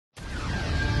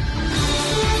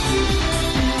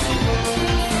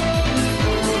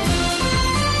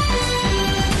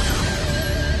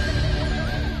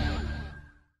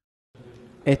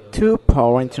A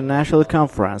two-power international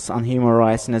conference on human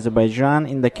rights in Azerbaijan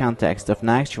in the context of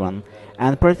Nakhchivan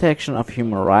and protection of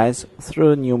human rights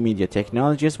through new media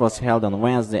technologies was held on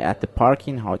Wednesday at the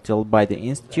Parkin Hotel by the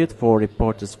Institute for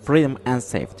Reporters' Freedom and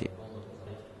Safety.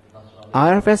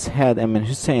 IRFS head Emin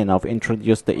Huseynov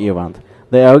introduced the event.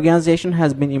 The organization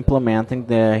has been implementing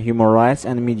the Human Rights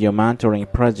and Media Monitoring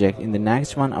project in the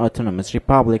Nakhchivan Autonomous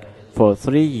Republic for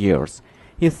 3 years.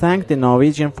 He thanked the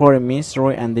Norwegian Foreign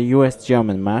Ministry and the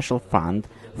U.S.-German Marshall Fund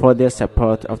for their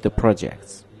support of the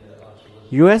projects.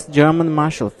 U.S.-German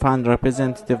Marshall Fund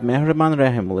representative Mehriban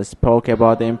Rahimli spoke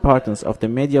about the importance of the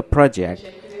media project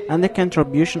and the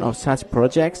contribution of such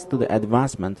projects to the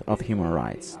advancement of human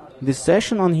rights. The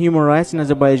session on human rights in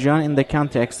Azerbaijan in the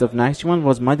context of Nakhchivan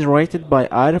was moderated by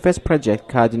IRFS project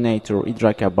coordinator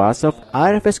Idrak Abbasov.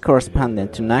 IRFS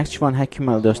correspondent to Nakhchivan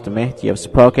Hakimeldostu Mehdiyev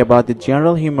spoke about the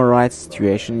general human rights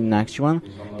situation in Nakhchivan,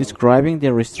 describing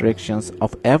the restrictions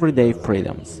of everyday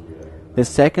freedoms. The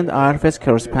second IRFS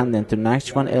correspondent to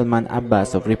Nakhchivan, Elman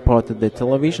Abbasov, reported that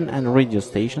television and radio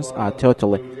stations are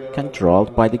totally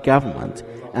controlled by the government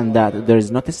and that there is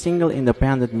not a single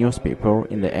independent newspaper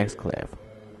in the exclave.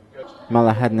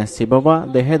 Malahad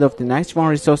Nasibova, the head of the Nakhchivan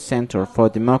Resource Center for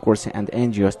Democracy and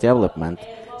NGOs Development,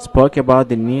 spoke about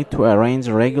the need to arrange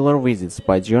regular visits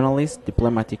by journalists,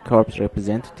 diplomatic corps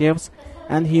representatives,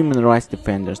 and human rights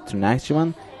defenders to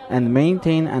Nakhchivan and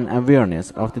maintain an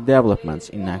awareness of the developments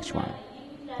in Nakhchivan.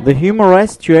 The human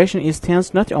rights situation is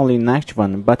tense not only in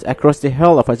Nakhchivan but across the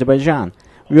whole of Azerbaijan.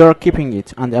 We are keeping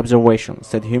it under observation,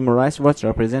 said Human Rights Watch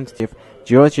representative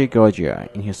Georgi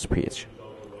Gogia in his speech.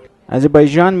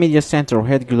 Azerbaijan Media Center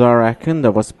head Gulara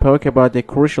Akundova spoke about the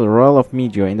crucial role of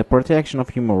media in the protection of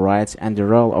human rights and the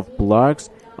role of blogs,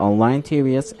 online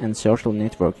TVs, and social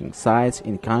networking sites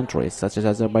in countries such as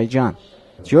Azerbaijan.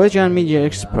 Georgian media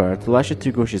expert Lasha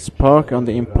Tugushi spoke on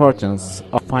the importance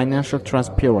of financial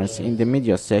transparency in the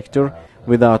media sector,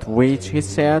 without which, he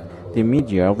said, the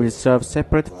media will serve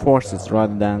separate forces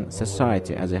rather than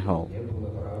society as a whole.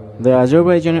 The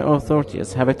Azerbaijani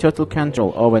authorities have a total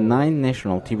control over 9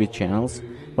 national TV channels,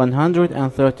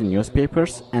 130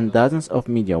 newspapers, and dozens of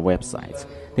media websites.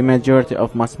 The majority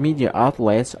of mass media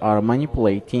outlets are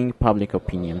manipulating public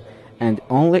opinion, and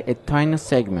only a tiny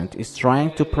segment is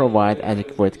trying to provide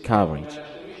adequate coverage.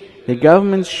 The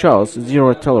government shows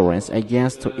zero tolerance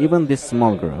against even this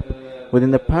small group.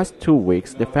 Within the past 2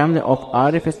 weeks, the family of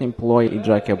IRFS employee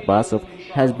Idrak Abbasov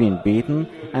has been beaten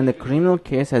and a criminal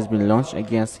case has been launched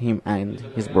against him and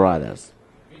his brothers.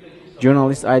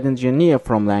 Journalist Aydin Geniev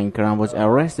from Lankaran was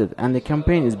arrested and a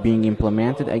campaign is being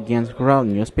implemented against Kral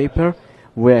newspaper,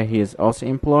 where he is also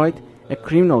employed. A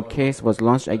criminal case was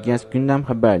launched against Gündem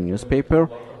Haber newspaper,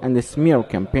 and the smear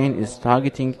campaign is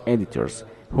targeting editors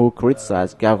who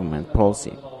criticize government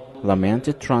policy,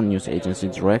 lamented Tran News Agency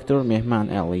director Mehriban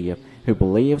Rahimli, who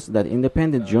believes that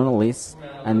independent journalists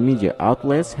and media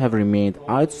outlets have remained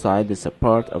outside the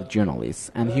support of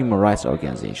journalists and human rights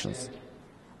organizations.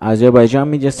 Azerbaijan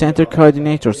Media Center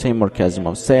coordinator Seymour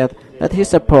Kazimov said that he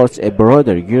supports a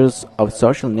broader use of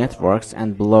social networks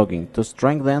and blogging to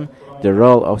strengthen the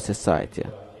role of society.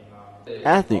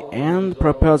 At the end,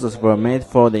 proposals were made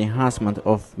for the enhancement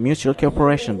of mutual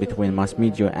cooperation between mass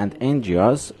media and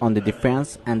NGOs on the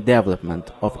defense and development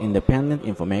of independent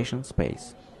information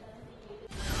space.